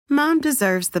Mom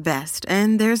deserves the best,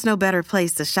 and there's no better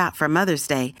place to shop for Mother's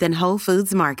Day than Whole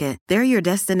Foods Market. They're your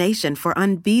destination for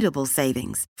unbeatable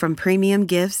savings, from premium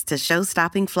gifts to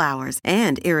show-stopping flowers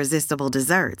and irresistible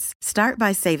desserts. Start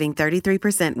by saving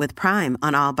 33% with Prime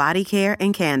on all body care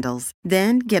and candles.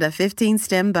 Then get a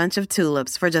 15-stem bunch of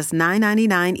tulips for just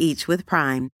 $9.99 each with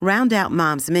Prime. Round out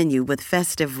Mom's menu with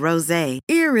festive rosé,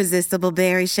 irresistible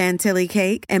berry chantilly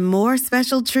cake, and more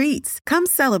special treats. Come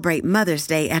celebrate Mother's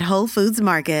Day at Whole Foods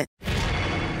Market.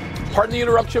 Pardon the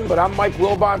interruption, but I'm Mike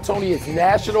Wilbon. Tony, it's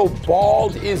National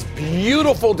Bald is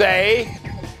Beautiful Day.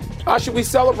 How should we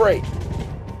celebrate?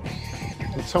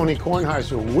 Tony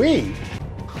Kornheiser, we?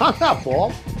 I'm not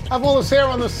bald. I have all this hair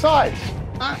on the sides.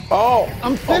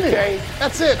 I'm thinning. Okay.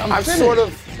 That's it. I've sort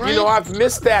of, right? I've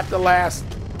missed that the last,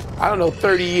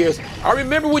 30 years. I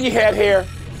remember when you had hair,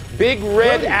 big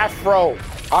red afro.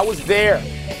 I was there.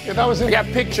 Yeah, I got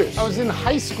pictures. I was in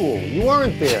high school. You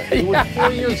weren't there. You were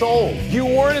 4 years old. You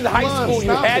weren't in high school. You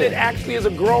had it actually as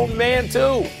a grown man,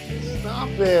 too. Stop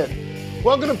it.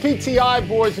 Welcome to PTI,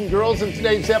 boys and girls. In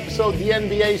today's episode, the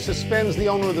NBA suspends the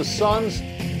owner of the Suns.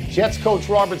 Jets coach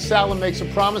Robert Saleh makes a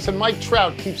promise, and Mike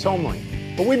Trout keeps homering.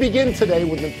 But we begin today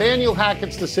with Nathaniel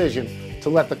Hackett's decision to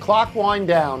let the clock wind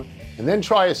down and then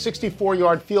try a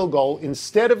 64-yard field goal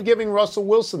instead of giving Russell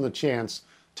Wilson the chance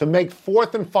to make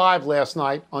 4th and 5 last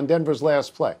night on Denver's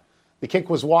last play. The kick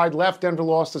was wide left. Denver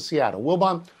lost to Seattle.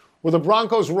 Wilbon, were the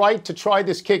Broncos right to try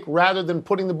this kick rather than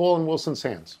putting the ball in Wilson's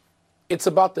hands? It's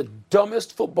about the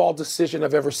dumbest football decision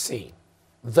I've ever seen.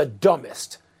 The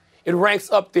dumbest. It ranks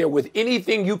up there with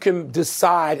anything you can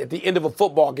decide at the end of a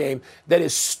football game that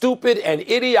is stupid and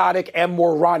idiotic and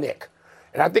moronic.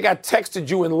 And I think I texted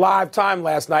you in live time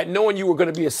last night knowing you were going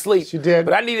to be asleep. Yes, you did.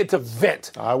 But I needed to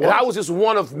vent. I was. And I was just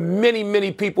one of many,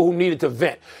 many people who needed to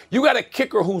vent. You got a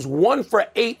kicker who's 1 for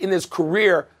 8 in his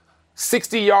career,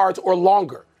 60 yards or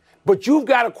longer. But you've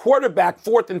got a quarterback,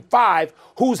 4th and 5,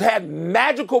 who's had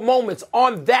magical moments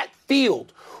on that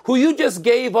field, who you just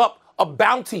gave up a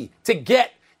bounty to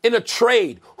get in a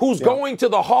trade, who's going to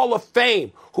the Hall of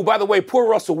Fame, who, by the way, poor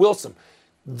Russell Wilson,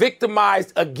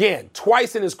 victimized again,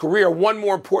 twice in his career, one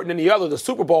more important than the other, the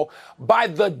Super Bowl, by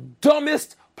the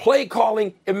dumbest play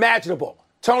calling imaginable.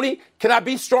 Tony, can I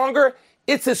be stronger?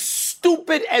 It's as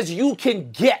stupid as you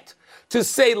can get to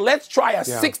say, let's try a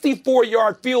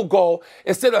 64-yard field goal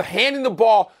instead of handing the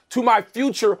ball to my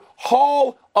future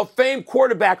Hall of Fame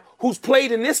quarterback who's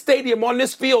played in this stadium on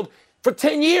this field for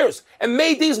 10 years and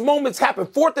made these moments happen.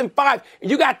 4th and 5,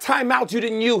 and you got timeouts you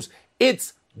didn't use.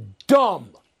 It's dumb.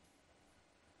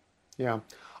 Yeah.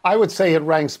 I would say it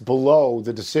ranks below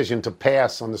the decision to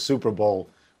pass on the Super Bowl,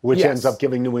 which ends up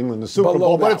giving New England the Super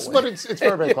Bowl. But it's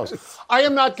very, very close. I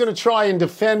am not going to try and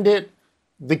defend it.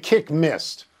 The kick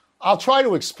missed. I'll try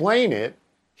to explain it.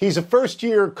 He's a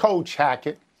first-year coach,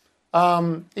 Hackett.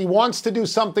 He wants to do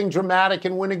something dramatic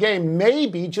and win a game.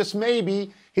 Maybe, just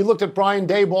maybe, he looked at Brian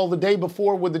Daboll the day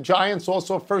before with the Giants,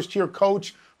 also a first-year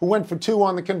coach who went for 2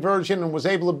 on the conversion and was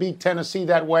able to beat Tennessee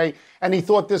that way, and he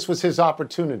thought this was his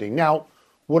opportunity. Now,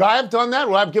 would I have done that?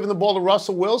 Would I have given the ball to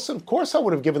Russell Wilson? Of course I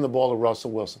would have given the ball to Russell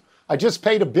Wilson. I just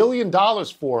paid $1 billion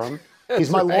for him.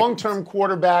 He's my long-term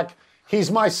quarterback.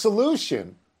 He's my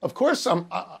solution. Of course,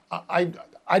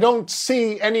 I don't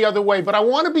see any other way, but I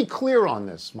want to be clear on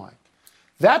this, Mike.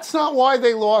 That's not why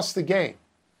they lost the game.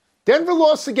 Denver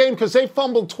lost the game because they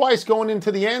fumbled twice going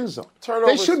into the end zone.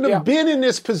 They shouldn't have been in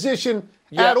this position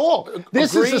at all.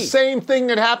 This is the same thing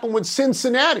that happened with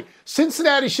Cincinnati.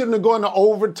 Cincinnati shouldn't have gone to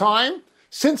overtime.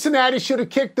 Cincinnati should have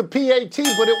kicked the PAT,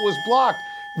 but it was blocked.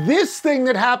 This thing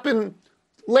that happened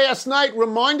last night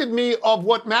reminded me of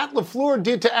what Matt LaFleur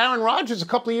did to Aaron Rodgers a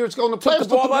couple of years ago in the playoffs. Took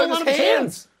the ball out of his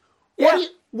hands.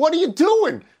 What are you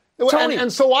doing? Tony.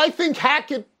 And so I think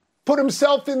Hackett put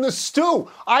himself in the stew.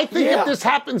 I think if this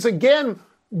happens again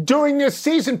during this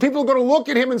season, people are going to look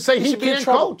at him and say he can't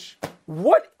coach.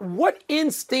 What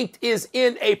instinct is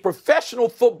in a professional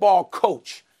football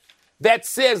coach that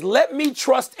says, let me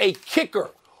trust a kicker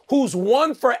who's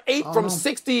 1 for 8 from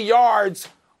 60 yards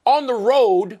on the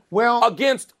road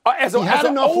against as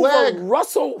an over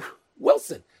Russell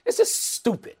Wilson? It's just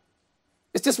stupid.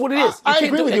 It's just what it is. I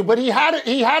agree with you, but he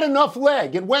had enough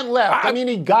leg. It went left. I mean,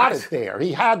 he got it there.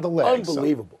 He had the leg.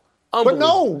 Unbelievable. But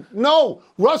no.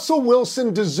 Russell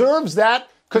Wilson deserves that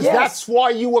because that's why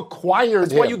you acquired him.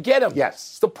 That's why you get him. Yes.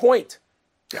 It's the point.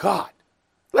 God.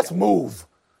 Let's move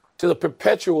to the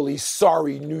perpetually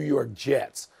sorry New York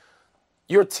Jets.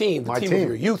 Your team, the team of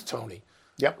your youth, Tony.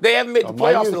 Yep. They haven't made the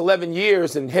playoffs in 11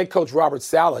 years, and head coach Robert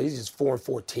Saleh, he's just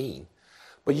 4-14.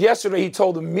 But yesterday he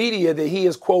told the media that he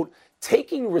is, quote,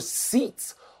 taking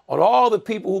receipts on all the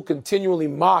people who continually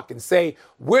mock and say,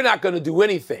 we're not going to do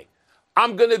anything.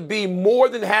 I'm going to be more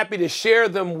than happy to share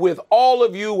them with all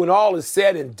of you when all is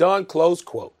said and done, close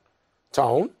quote.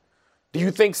 Tone, do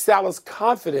you think Salah's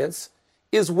confidence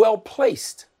is well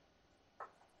placed?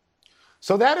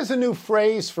 So that is a new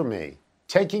phrase for me,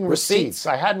 taking receipts.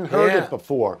 I hadn't heard it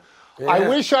before. Yeah. I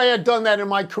wish I had done that in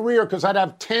my career because I'd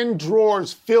have 10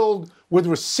 drawers filled with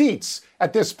receipts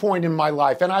at this point in my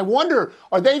life. And I wonder,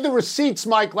 are they the receipts,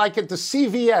 Mike, like at the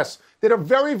CVS, that are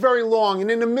very, very long, and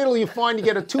in the middle you find you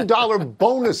get a $2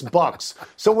 bonus bucks.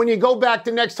 So when you go back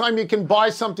the next time, you can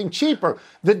buy something cheaper.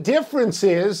 The difference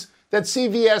is that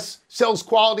CVS sells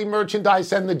quality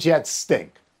merchandise and the Jets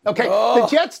stink. Okay, the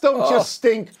Jets don't just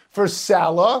stink for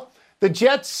Salah. The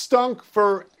Jets stunk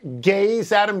for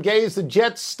Adam Gase. The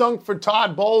Jets stunk for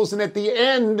Todd Bowles. And at the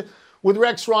end, with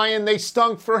Rex Ryan, they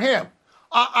stunk for him.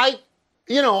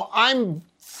 I'm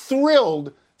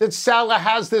thrilled that Salah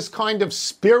has this kind of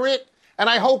spirit, and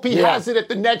I hope he has it at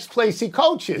the next place he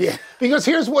coaches. Yeah. Because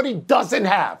here's what he doesn't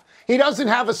have. He doesn't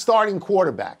have a starting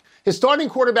quarterback. His starting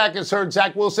quarterback is hurt,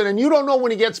 Zach Wilson, and you don't know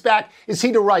when he gets back, is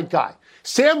he the right guy?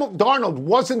 Sam Darnold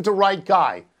wasn't the right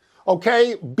guy,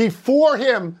 okay? Before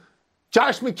him,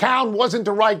 Josh McCown wasn't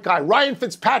the right guy. Ryan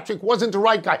Fitzpatrick wasn't the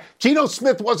right guy. Geno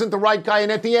Smith wasn't the right guy.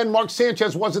 And at the end, Mark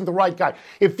Sanchez wasn't the right guy.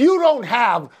 If you don't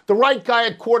have the right guy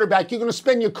at quarterback, you're going to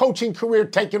spend your coaching career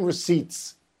taking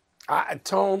receipts.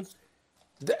 Tone,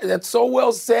 that's so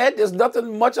well said. There's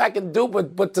nothing much I can do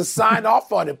but to sign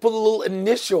off on it. Put a little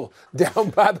initial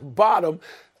down by the bottom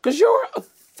because you're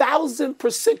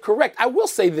 1,000% correct. I will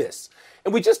say this.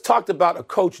 And we just talked about a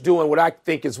coach doing what I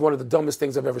think is one of the dumbest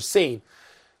things I've ever seen.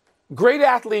 Great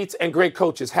athletes and great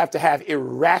coaches have to have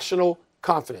irrational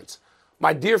confidence.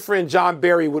 My dear friend John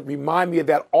Barry would remind me of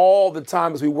that all the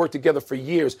time as we worked together for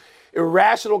years.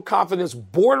 Irrational confidence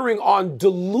bordering on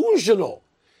delusional.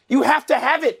 You have to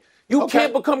have it. You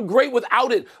can't become great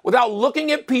without it, without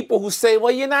looking at people who say,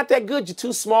 well, you're not that good. You're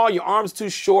too small. Your arm's too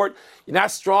short. You're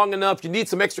not strong enough. You need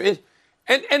some extra.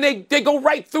 And they go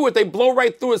right through it. They blow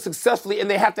right through it successfully, and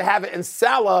they have to have it. And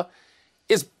Salah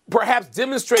is perhaps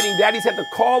demonstrating that. He's had to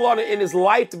call on it in his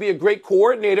life to be a great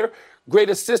coordinator, great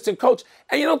assistant coach.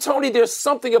 And, Tony, there's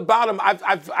something about him.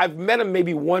 I've met him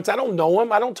maybe once. I don't know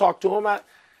him. I don't talk to him.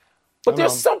 But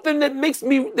there's something that leads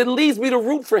me to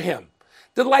root for him.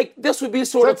 That, this would be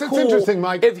sort of cool interesting,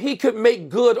 Mike. If he could make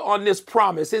good on this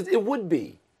promise. It would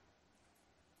be.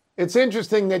 It's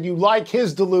interesting that you like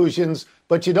his delusions,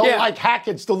 but you don't like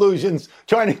Hackett's delusions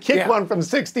trying to kick one from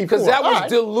 64. Because that was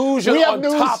delusion on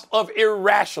top of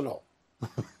irrational.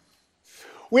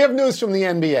 We have news from the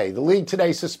NBA. The league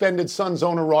today suspended Suns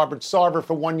owner Robert Sarver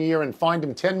for 1 year and fined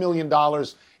him $10 million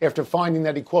after finding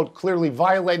that he, quote, clearly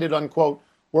violated, unquote,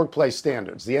 workplace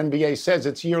standards. The NBA says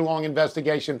its year-long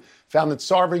investigation found that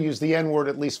Sarver used the N-word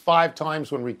at least 5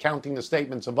 times when recounting the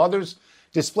statements of others,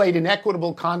 displayed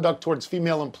inequitable conduct towards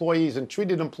female employees, and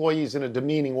treated employees in a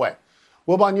demeaning way.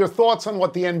 Wilbon, your thoughts on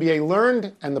what the NBA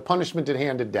learned and the punishment it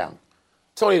handed down?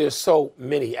 Tony, there's so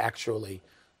many, actually.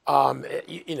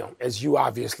 As you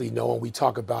obviously know and we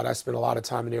talk about, I spent a lot of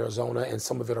time in Arizona and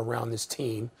some of it around this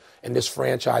team and this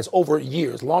franchise over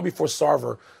years, long before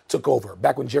Sarver took over,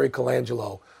 back when Jerry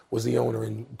Colangelo was the owner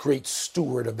and great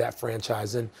steward of that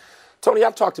franchise. And, Tony,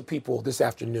 I've talked to people this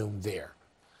afternoon there.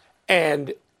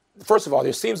 And first of all,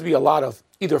 there seems to be a lot of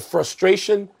either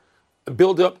frustration,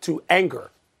 build up to anger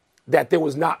that there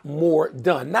was not more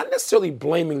done. Not necessarily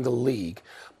blaming the league,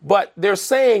 but they're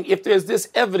saying if there's this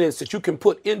evidence that you can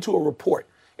put into a report,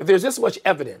 if there's this much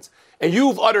evidence, and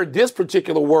you've uttered this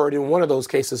particular word in one of those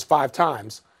cases 5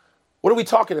 times, what are we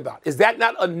talking about? Is that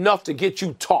not enough to get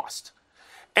you tossed?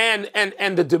 And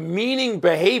the demeaning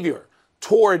behavior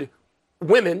toward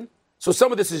women. So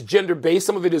some of this is gender-based,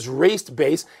 some of it is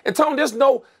race-based. And Tony,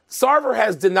 Sarver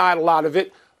has denied a lot of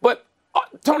it. But,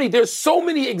 Tony, there's so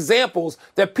many examples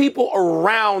that people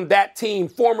around that team,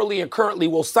 formerly and currently,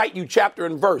 will cite you chapter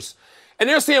and verse. And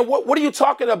they're saying, what are you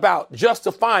talking about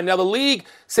justifying? Now, the league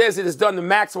says it has done the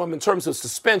maximum in terms of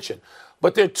suspension.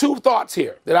 But there are 2 thoughts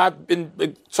here that I've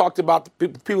been talked about to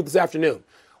people this afternoon.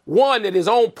 One, that his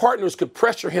own partners could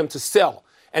pressure him to sell.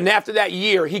 And after that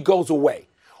year, he goes away.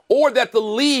 Or that the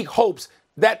league hopes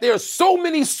that there are so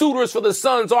many suitors for the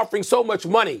Suns offering so much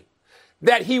money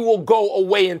that he will go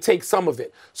away and take some of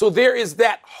it. So there is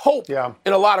that hope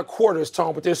in a lot of quarters,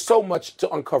 Tom, but there's so much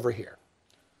to uncover here.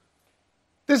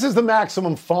 This is the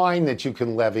maximum fine that you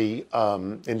can levy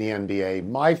in the NBA.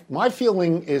 My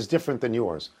feeling is different than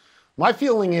yours. My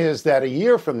feeling is that a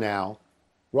year from now,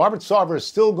 Robert Sarver is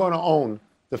still going to own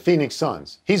the Phoenix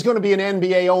Suns. He's going to be an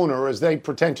NBA owner, or as they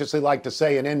pretentiously like to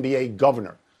say, an NBA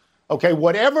governor. Okay,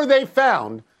 whatever they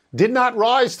found did not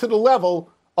rise to the level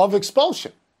of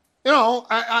expulsion.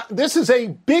 this is a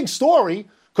big story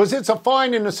because it's a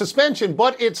fine and a suspension,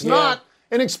 but it's not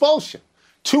an expulsion.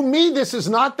 To me, this is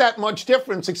not that much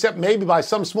difference, except maybe by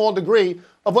some small degree,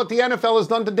 of what the NFL has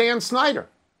done to Dan Snyder.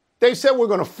 They said, we're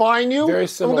going to fine you. Very and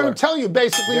similar. we're going to tell you,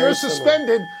 basically, you're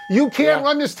suspended. You can't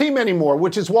run this team anymore,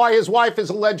 which is why his wife is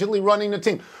allegedly running the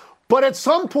team. But at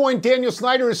some point, Daniel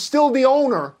Snyder is still the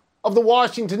owner of the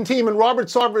Washington team, and Robert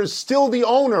Sarver is still the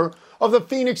owner of the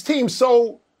Phoenix team.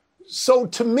 So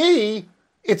to me,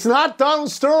 it's not Donald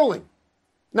Sterling.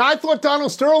 Now, I thought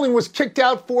Donald Sterling was kicked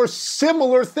out for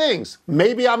similar things.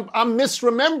 Maybe I'm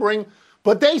misremembering,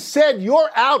 but they said, you're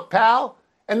out, pal.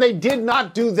 And they did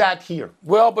not do that here.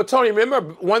 Well, but Tony,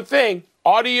 remember one thing,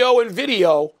 audio and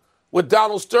video with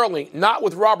Donald Sterling, not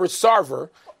with Robert Sarver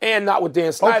and not with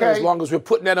Dan Snyder, as long as we're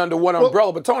putting that under one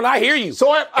umbrella. But Tony, I hear you.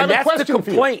 So I have a question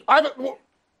for you.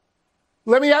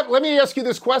 Let me ask you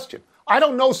this question. I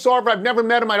don't know Sarver. I've never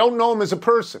met him. I don't know him as a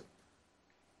person.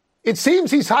 It seems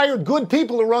he's hired good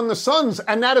people to run the Suns,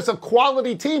 and that is a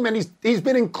quality team, and he's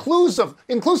been inclusive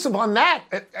on that.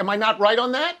 Am I not right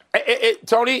on that?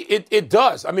 Tony, it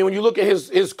does. I mean, when you look at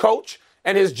his coach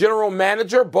and his general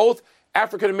manager, both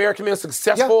African-American men,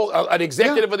 successful, an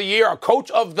executive of the year, a coach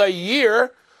of the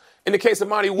year, in the case of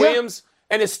Monty Williams,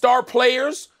 and his star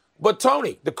players. But,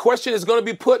 Tony, the question is going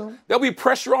to be there'll be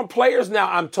pressure on players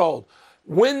now, I'm told.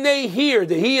 When they hear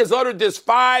that he has uttered this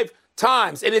 5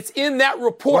 times, and it's in that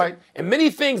report, and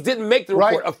many things didn't make the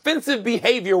report. Offensive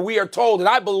behavior, we are told, and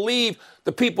I believe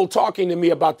the people talking to me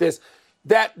about this,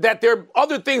 that there are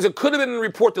other things that could have been in the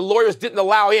report the lawyers didn't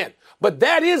allow in. But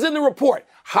that is in the report.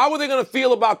 How are they going to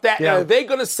feel about that? And are they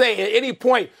going to say at any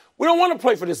point, we don't want to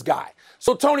play for this guy?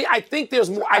 So, Tony, I think there's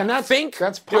more.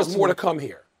 There's more to come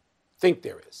here. I think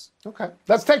there is. Okay.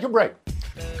 Let's take a break.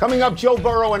 Coming up, Joe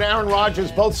Burrow and Aaron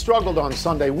Rodgers both struggled on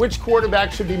Sunday. Which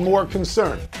quarterback should be more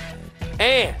concerned?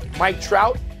 And Mike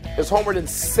Trout has homered in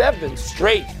 7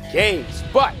 straight games.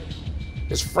 But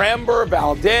is Framber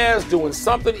Valdez doing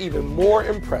something even more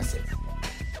impressive?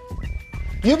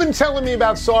 You've been telling me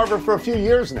about Sarver for a few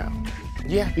years now.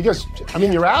 Yeah. Because, I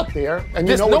mean, you're out there, and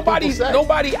you know what people say.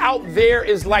 Nobody out there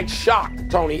is, like, shocked,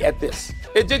 Tony, at this.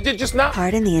 It just not.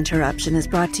 Pardon the interruption is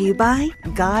brought to you by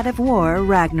God of War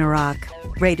Ragnarok.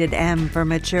 Rated M for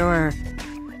mature.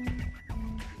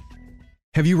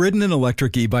 Have you ridden an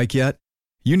electric e-bike yet?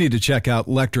 You need to check out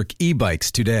Lectric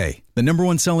E-Bikes today, the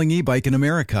 #1 selling e-bike in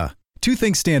America. 2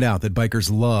 things stand out that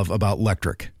bikers love about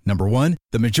Lectric. Number 1,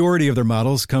 the majority of their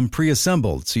models come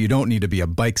pre-assembled, so you don't need to be a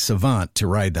bike savant to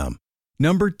ride them.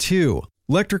 Number 2,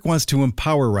 Lectric wants to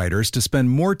empower riders to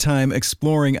spend more time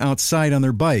exploring outside on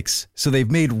their bikes, so they've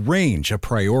made range a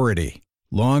priority.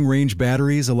 Long-range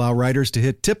batteries allow riders to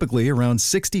hit typically around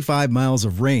 65 miles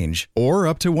of range, or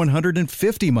up to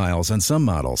 150 miles on some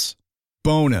models.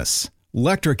 Bonus!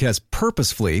 Lectric has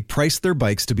purposefully priced their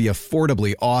bikes to be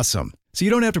affordably awesome, so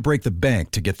you don't have to break the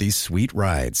bank to get these sweet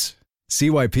rides. See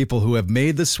why people who have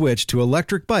made the switch to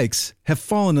electric bikes have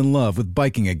fallen in love with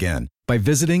biking again by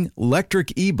visiting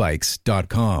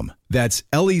lectricebikes.com. That's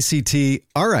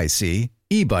LECTRIC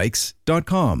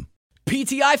ebikes.com.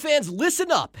 PTI fans,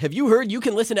 listen up. Have you heard you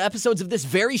can listen to episodes of this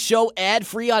very show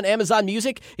ad-free on Amazon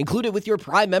Music, included with your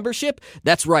Prime membership?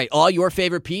 That's right. All your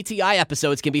favorite PTI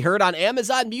episodes can be heard on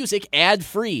Amazon Music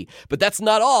ad-free. But that's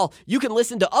not all. You can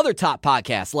listen to other top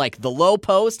podcasts like The Low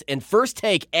Post and First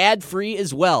Take ad-free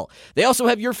as well. They also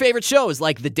have your favorite shows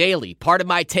like The Daily, Part of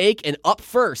My Take, and Up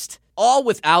First, all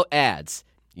without ads.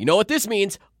 You know what this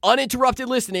means? Uninterrupted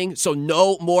listening, so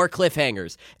no more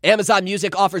cliffhangers. Amazon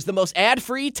Music offers the most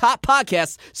ad-free top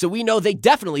podcasts, so we know they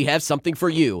definitely have something for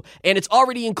you. And it's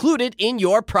already included in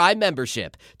your Prime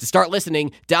membership. To start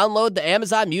listening, download the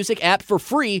Amazon Music app for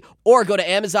free or go to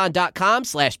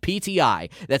amazon.com/PTI.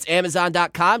 That's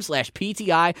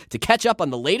amazon.com/PTI to catch up on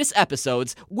the latest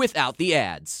episodes without the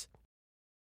ads.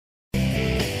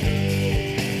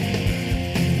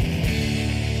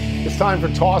 It's time for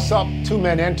toss-up. 2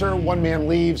 men enter, 1 man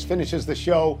leaves, finishes the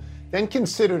show, then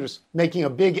considers making a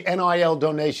big NIL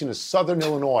donation to Southern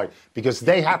Illinois because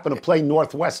they happen to play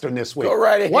Northwestern this week. Go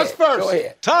right ahead. What's first? Go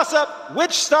ahead. Toss-up.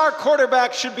 Which star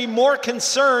quarterback should be more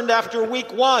concerned after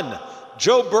week 1?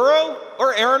 Joe Burrow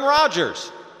or Aaron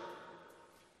Rodgers?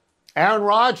 Aaron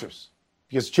Rodgers,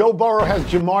 because Joe Burrow has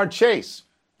Jamar Chase,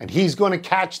 and he's going to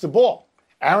catch the ball.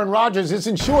 Aaron Rodgers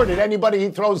isn't sure that anybody he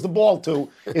throws the ball to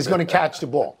is going to catch the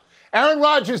ball. Aaron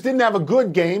Rodgers didn't have a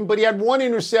good game, but he had 1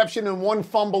 interception and 1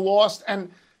 fumble lost,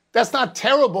 and that's not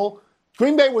terrible.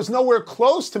 Green Bay was nowhere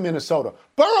close to Minnesota.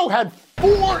 Burrow had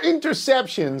 4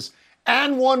 interceptions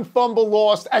and 1 fumble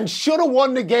lost and should have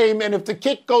won the game. And if the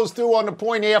kick goes through on the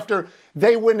point after,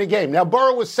 they win the game. Now,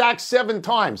 Burrow was sacked 7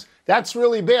 times. That's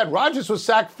really bad. Rodgers was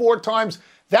sacked 4 times.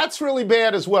 That's really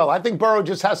bad as well. I think Burrow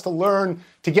just has to learn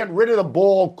to get rid of the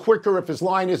ball quicker if his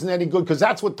line isn't any good, because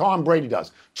that's what Tom Brady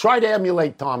does. Try to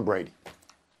emulate Tom Brady.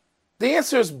 The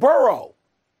answer is Burrow.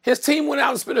 His team went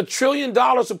out and spent $1 trillion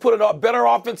to put a better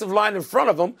offensive line in front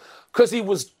of him because he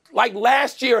was, like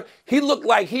last year, he looked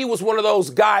like he was one of those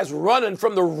guys running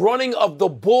from the running of the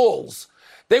Bulls.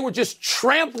 They were just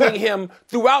trampling him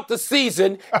throughout the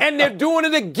season, and they're doing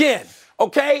it again,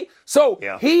 okay? So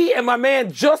he and my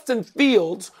man Justin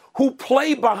Fields, who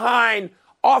play behind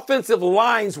offensive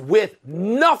lines with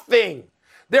nothing.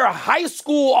 There are high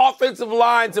school offensive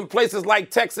lines in places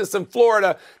like Texas and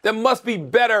Florida that must be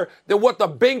better than what the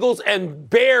Bengals and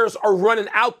Bears are running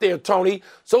out there, Tony.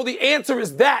 So the answer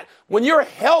is that when your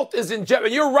health is in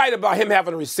jeopardy, you're right about him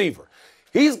having a receiver.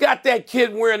 He's got that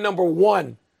kid wearing number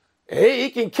 1. He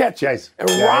can catch it. And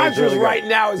Rodgers right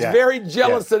now is very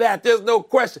jealous of that. There's no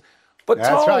question. But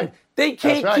Tony, they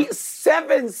can't keep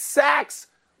 7 sacks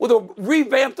with a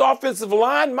revamped offensive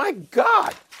line. My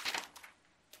God.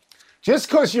 Just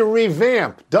because you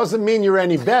revamp doesn't mean you're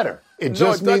any better. It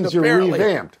just means you're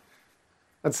revamped.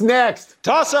 That's next.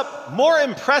 Toss-up, more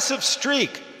impressive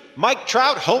streak. Mike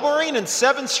Trout homering in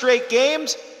 7 straight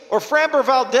games, or Framber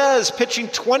Valdez pitching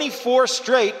 24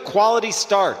 straight quality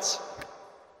starts?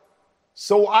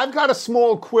 So I've got a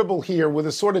small quibble here with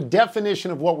a sort of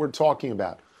definition of what we're talking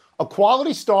about. A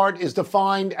quality start is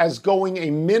defined as going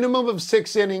a minimum of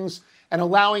 6 innings and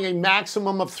allowing a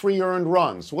maximum of 3 earned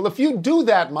runs. Well, if you do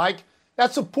that, Mike,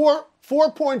 that's a poor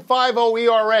 4.50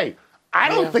 ERA. I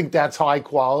don't think that's high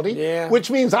quality,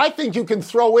 which means I think you can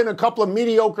throw in a couple of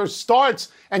mediocre starts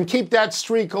and keep that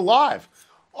streak alive.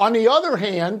 On the other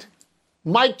hand,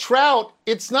 Mike Trout,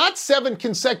 it's not 7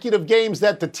 consecutive games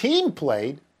that the team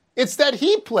played. It's that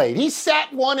he played. He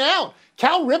sat 1 out.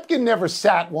 Cal Ripken never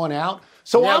sat 1 out.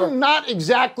 So I'm not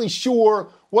exactly sure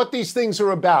what these things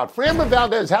are about. Framber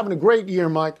Valdez is having a great year,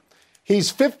 Mike.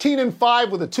 He's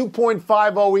 15-5 with a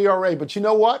 2.50 ERA. But you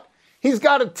know what? He's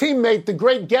got a teammate, the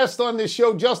great guest on this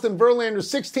show, Justin Verlander,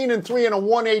 16-3 and a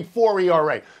 1.84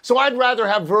 ERA. So I'd rather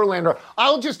have Verlander.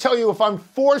 I'll just tell you, if I'm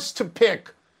forced to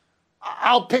pick,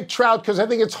 I'll pick Trout because I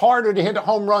think it's harder to hit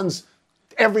home runs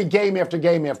every game after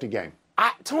game after game.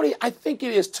 Tony, I think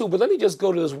it is too. But let me just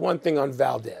go to this one thing on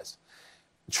Valdez.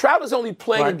 Trout is only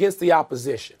playing against the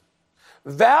opposition.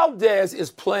 Valdez is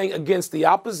playing against the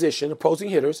opposition, opposing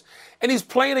hitters, and he's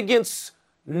playing against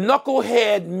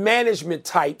knucklehead management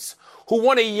types who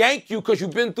want to yank you because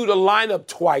you've been through the lineup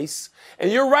twice.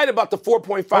 And you're right about the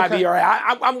 4.5 ERA.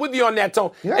 I'm with you on that,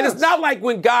 Tone. Yes. And it's not like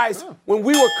when guys, when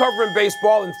we were covering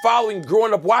baseball and following,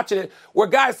 growing up watching it, where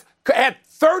guys had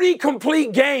 30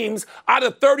 complete games out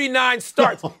of 39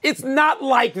 starts. It's not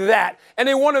like that. And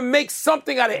they want to make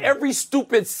something out of every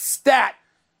stupid stat.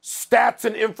 Stats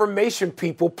and information,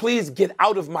 people, please get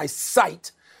out of my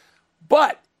sight.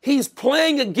 But he's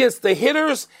playing against the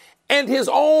hitters and his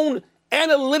own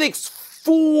analytics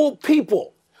fool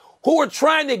people who are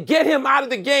trying to get him out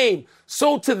of the game.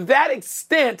 So to that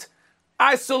extent,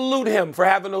 I salute him for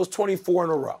having those 24 in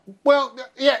a row. Well,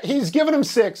 yeah, he's given him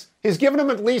 6. He's given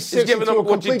him at least 6 into a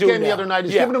complete game the other night.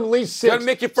 He's given him at least 6.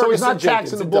 So he's not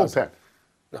taxing the bullpen.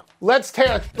 No. Let's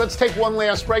take one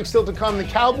last break. Still to come, the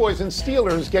Cowboys and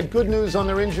Steelers get good news on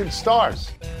their injured stars.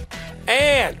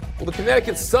 And will the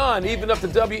Connecticut Sun even up the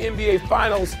WNBA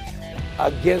Finals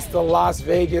against the Las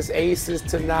Vegas Aces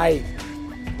tonight?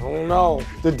 I don't know.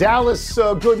 The Dallas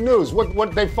good news.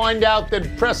 What they find out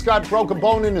that Prescott broke a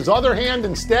bone in his other hand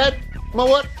instead?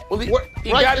 Well,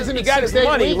 he got his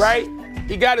money, right?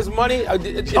 He got his money.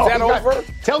 Is that over?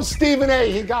 Tell Stephen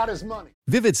A. he got his money.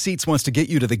 Vivid Seats wants to get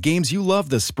you to the games you love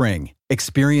this spring.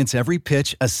 Experience every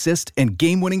pitch, assist, and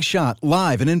game-winning shot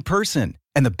live and in person.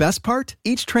 And the best part?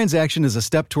 Each transaction is a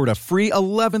step toward a free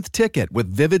 11th ticket with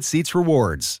Vivid Seats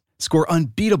rewards. Score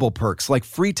unbeatable perks like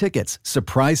free tickets,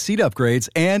 surprise seat upgrades,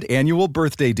 and annual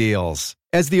birthday deals.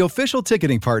 As the official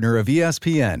ticketing partner of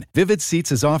ESPN, Vivid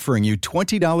Seats is offering you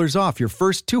 $20 off your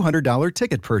first $200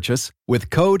 ticket purchase with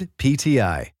code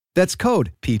PTI. That's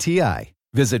code PTI.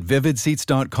 Visit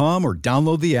vividseats.com or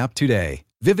download the app today.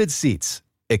 Vivid Seats.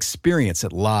 Experience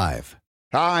it live.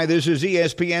 Hi, this is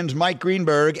ESPN's Mike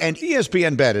Greenberg, and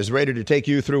ESPN Bet is ready to take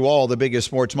you through all the biggest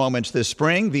sports moments this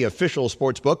spring. The official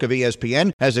sports book of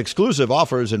ESPN has exclusive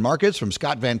offers and markets from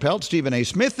Scott Van Pelt, Stephen A.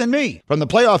 Smith, and me. From the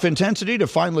playoff intensity to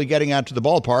finally getting out to the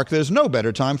ballpark, there's no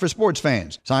better time for sports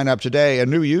fans. Sign up today, and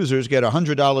new users get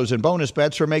 $100 in bonus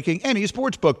bets for making any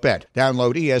sportsbook bet.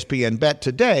 Download ESPN Bet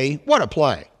today. What a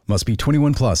play. Must be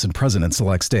 21 plus and present in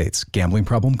select states. Gambling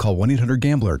problem? Call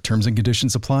 1-800-GAMBLER. Terms and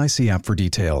conditions apply. See app for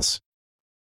details.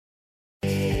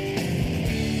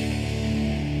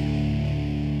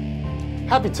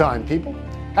 Happy time, people.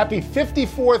 Happy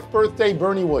 54th birthday,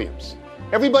 Bernie Williams.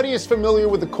 Everybody is familiar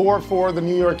with the core four of the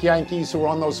New York Yankees who were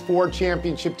on those four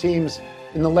championship teams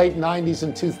in the late 90s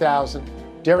and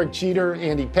 2000. Derek Jeter,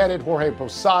 Andy Pettitte, Jorge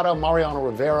Posada, Mariano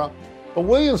Rivera. But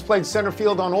Williams played center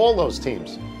field on all those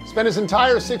teams. Spent his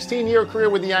entire 16-year career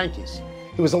with the Yankees.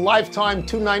 He was a lifetime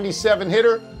 .297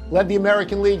 hitter, led the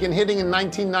American League in hitting in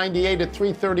 1998 at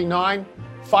 .339,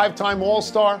 five-time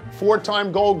All-Star,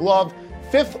 four-time Gold Glove,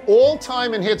 fifth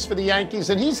all-time in hits for the Yankees,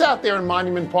 and he's out there in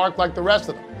Monument Park like the rest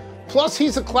of them. Plus,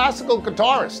 he's a classical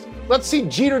guitarist. Let's see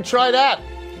Jeter try that.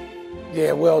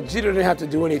 Yeah, well, Jeter didn't have to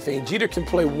do anything. Jeter can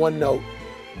play one note.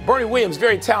 Bernie Williams,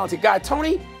 very talented guy.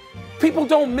 Tony, people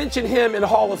don't mention him in the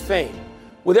Hall of Fame.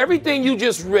 With everything you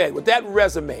just read, with that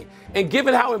resume, and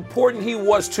given how important he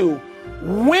was to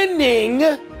winning,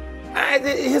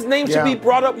 his name should be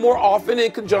brought up more often in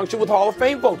conjunction with Hall of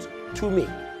Fame votes, to me.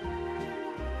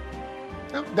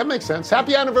 Yeah, that makes sense.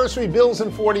 Happy anniversary, Bills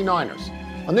and 49ers.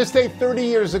 On this day 30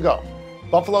 years ago,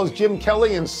 Buffalo's Jim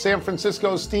Kelly and San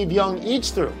Francisco's Steve Young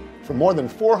each threw for more than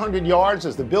 400 yards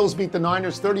as the Bills beat the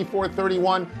Niners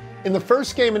 34-31 in the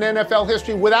first game in NFL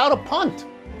history without a punt.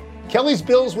 Kelly's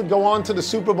Bills would go on to the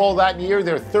Super Bowl that year,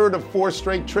 their third of four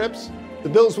straight trips. The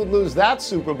Bills would lose that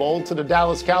Super Bowl to the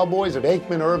Dallas Cowboys of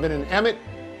Aikman, Irvin, and Emmett,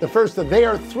 the first of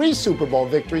their 3 Super Bowl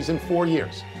victories in 4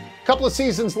 years. A couple of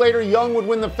seasons later, Young would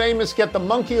win the famous Get the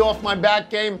Monkey Off My Back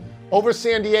game over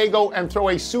San Diego and throw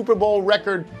a Super Bowl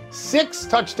record 6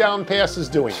 touchdown passes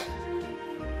doing it.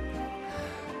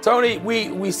 Tony,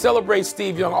 we celebrate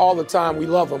Steve Young all the time. We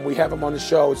love him. We have him on the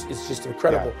show. It's just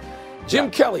incredible. Yeah.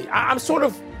 Jim Kelly,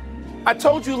 I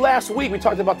told you last week we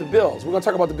talked about the Bills. We're going to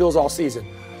talk about the Bills all season.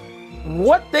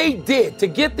 What they did to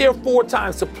get there 4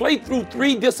 times, to play through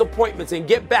 3 disappointments and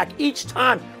get back each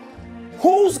time,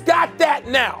 who's got that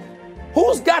now?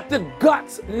 Who's got the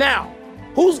guts now?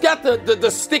 Who's got the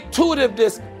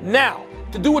stick-to-itiveness now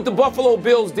to do what the Buffalo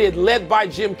Bills did, led by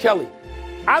Jim Kelly?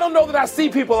 I don't know that I see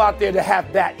people out there that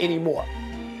have that anymore.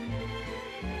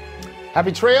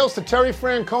 Happy trails to Terry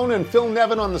Francona and Phil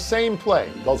Nevin on the same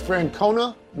play. Both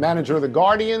Francona, manager of the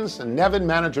Guardians, and Nevin,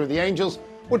 manager of the Angels,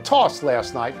 were tossed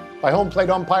last night by home plate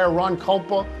umpire Ron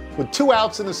Kulpa with 2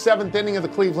 outs in the 7th inning of the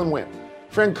Cleveland win.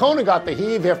 Francona got the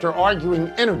heave after arguing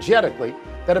energetically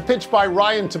that a pitch by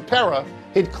Ryan Tepera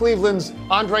hit Cleveland's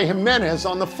Andre Jimenez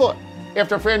on the foot.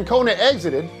 After Francona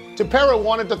exited, Tepera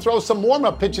wanted to throw some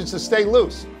warm-up pitches to stay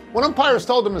loose. When umpires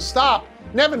told him to stop,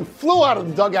 Nevin flew out of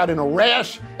the dugout in a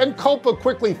rash, and Kulpa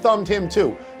quickly thumbed him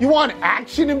too. You want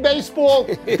action in baseball?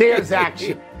 There's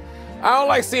action. I don't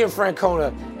like seeing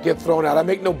Francona get thrown out. I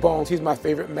make no bones. He's my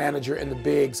favorite manager in the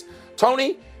bigs.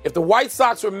 Tony, if the White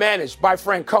Sox were managed by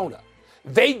Francona,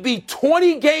 they'd be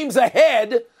 20 games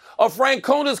ahead of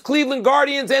Francona's Cleveland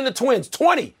Guardians and the Twins.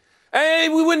 20.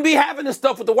 And we wouldn't be having this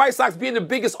stuff with the White Sox being the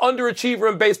biggest underachiever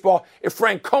in baseball if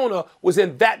Francona was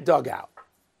in that dugout.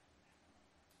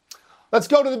 Let's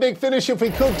go to the big finish if we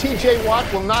could. TJ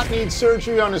Watt will not need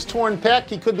surgery on his torn pec.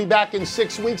 He could be back in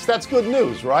 6 weeks. That's good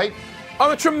news, right?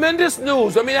 Tremendous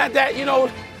news. I mean,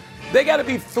 they got to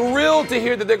be thrilled to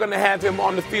hear that they're going to have him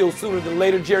on the field sooner than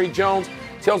later. Jerry Jones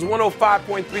tells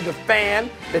 105.3 The Fan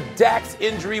that Dak's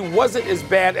injury wasn't as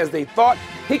bad as they thought.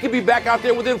 He could be back out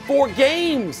there within 4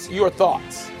 games. Your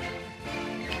thoughts?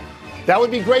 That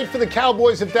would be great for the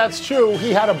Cowboys if that's true.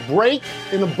 He had a break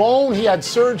in the bone. He had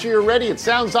surgery already. It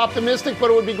sounds optimistic,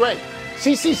 but it would be great.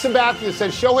 CC Sabathia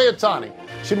says Shohei Ohtani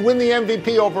should win the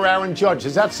MVP over Aaron Judge.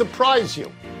 Does that surprise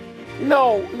you?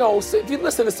 No. If you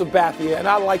listen to Sabathia, and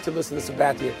I like to listen to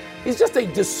Sabathia, he's just a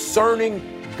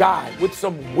discerning guy with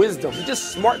some wisdom. He's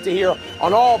just smart to hear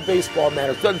on all baseball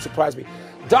matters. Doesn't surprise me.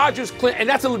 Dodgers clinched, and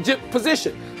that's a legit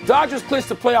position. Dodgers clinched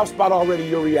the playoff spot already.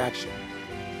 Your reaction?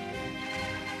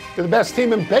 They're the best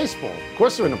team in baseball. Of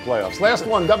course they're in the playoffs. Last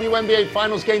one, WNBA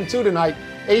Finals Game 2 tonight.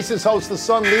 Aces host the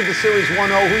Sun, lead the series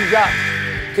 1-0. Who you got?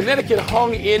 Connecticut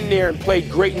hung in there and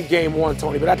played great in Game 1,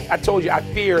 Tony. But I told you, I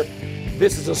fear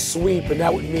this is a sweep, and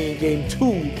that would mean Game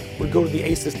 2 would go to the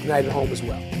Aces tonight at home as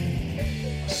well.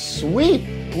 Sweep?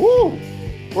 Woo!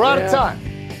 We're out of time.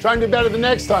 Trying to do better the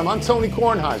next time. I'm Tony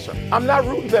Kornheiser. I'm not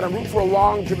rooting for that. I'm rooting for a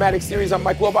long, dramatic series. I'm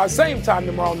Mike Wilbon. Same time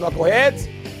tomorrow, Knuckleheads.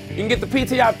 You can get the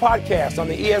PTI podcast on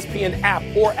the ESPN app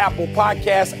or Apple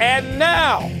Podcasts. And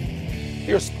now,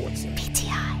 here's sports.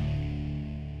 PTI.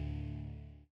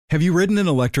 Have you ridden an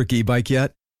electric e-bike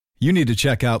yet? You need to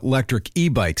check out Electric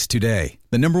E-Bikes today,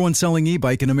 the #1 selling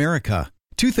e-bike in America.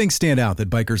 Two things stand out that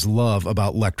bikers love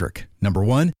about Lectric. Number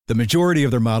one, the majority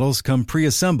of their models come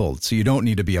pre-assembled, so you don't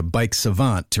need to be a bike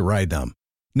savant to ride them.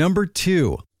 Number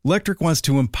two, Lectric wants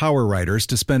to empower riders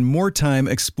to spend more time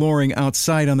exploring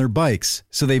outside on their bikes,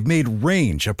 so they've made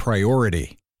range a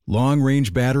priority.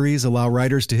 Long-range batteries allow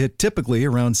riders to hit typically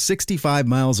around 65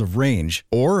 miles of range,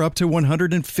 or up to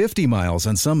 150 miles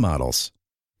on some models.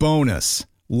 Bonus,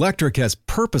 Lectric has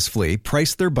purposefully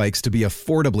priced their bikes to be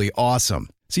affordably awesome,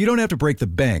 so you don't have to break the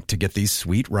bank to get these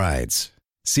sweet rides.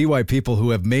 See why people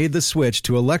who have made the switch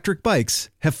to electric bikes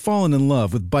have fallen in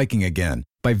love with biking again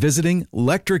by visiting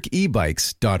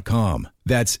lectricebikes.com.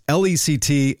 That's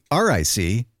LECTRIC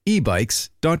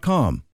ebikes.com.